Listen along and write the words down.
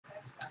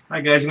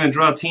Alright guys, we're going to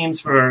draw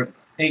teams for our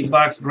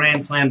 8-box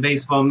Grand Slam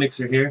baseball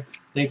mixer here.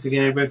 Thanks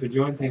again everybody for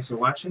joining. Thanks for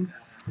watching.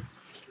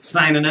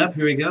 Signing up,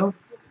 here we go.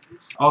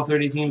 All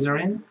 30 teams are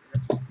in.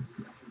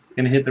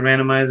 Going to hit the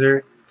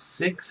randomizer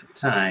 6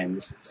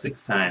 times.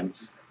 6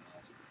 times.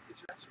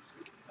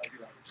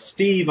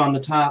 Steve on the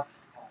top,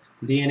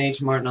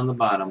 D&H Martin on the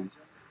bottom.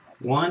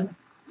 1,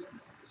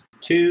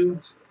 2,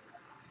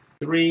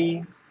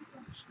 3,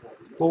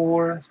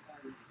 4,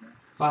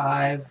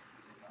 5,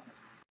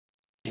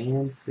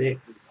 and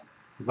 6.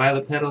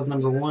 Violet Petals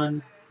number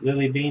 1,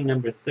 Lily Bean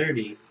number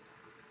 30.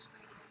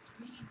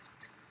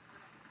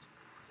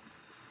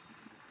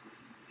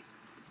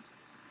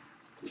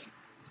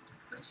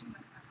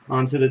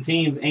 On to the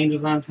teams.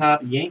 Angels on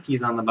top,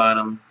 Yankees on the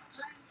bottom.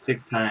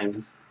 6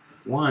 times.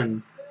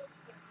 1,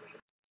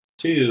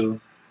 2,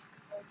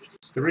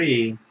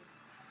 3,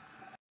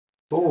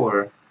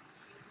 4,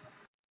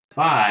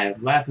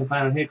 5. Last and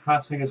final hit,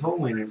 cross fingers, hole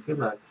winners. Good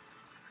luck.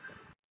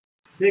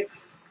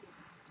 6.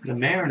 The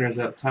Mariners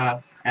up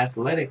top,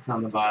 Athletics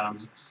on the bottom.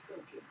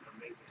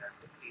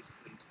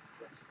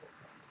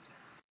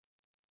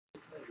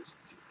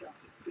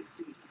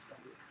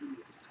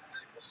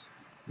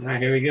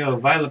 Alright, here we go.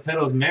 Violet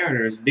Petals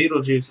Mariners,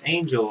 Beetlejuice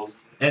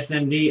Angels,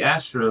 SMD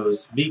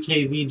Astros,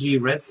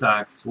 BKVG Red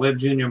Sox, Webb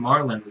Jr.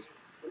 Marlins,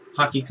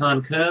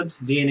 HockeyCon Cubs,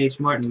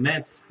 D&H Martin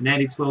Mets,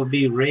 Natty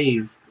 12B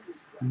Rays,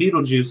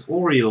 Beetlejuice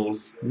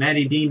Orioles,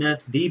 Natty D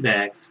Nuts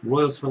D-backs,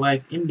 Royals for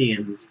Life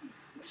Indians,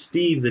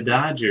 Steve the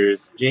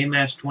Dodgers,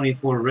 JMash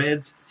 24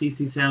 Reds,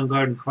 CC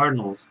Soundgarden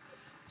Cardinals,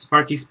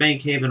 Sparky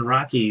Spankhaven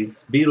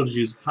Rockies,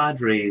 Beetlejuice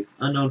Padres,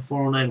 Unknown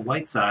 409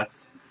 White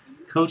Sox,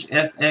 Coach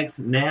FX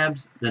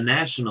Nabs the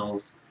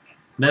Nationals,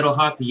 Metal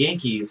Hawk the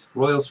Yankees,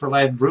 Royals for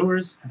Life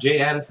Brewers,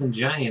 J Addison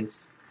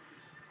Giants,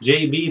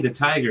 JB the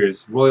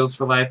Tigers, Royals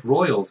for Life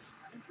Royals,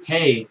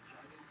 Hay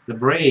the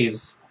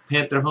Braves,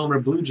 Panther Homer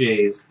Blue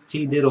Jays,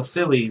 T Diddle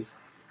Phillies,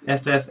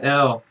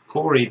 FFL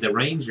Corey the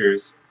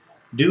Rangers,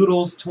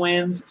 Doodles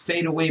Twins,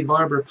 Fadeaway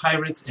Barber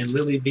Pirates, and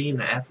Lily Bean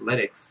the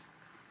Athletics.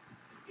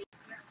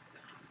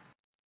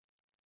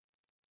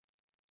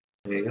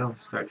 There you go,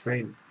 start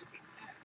trading.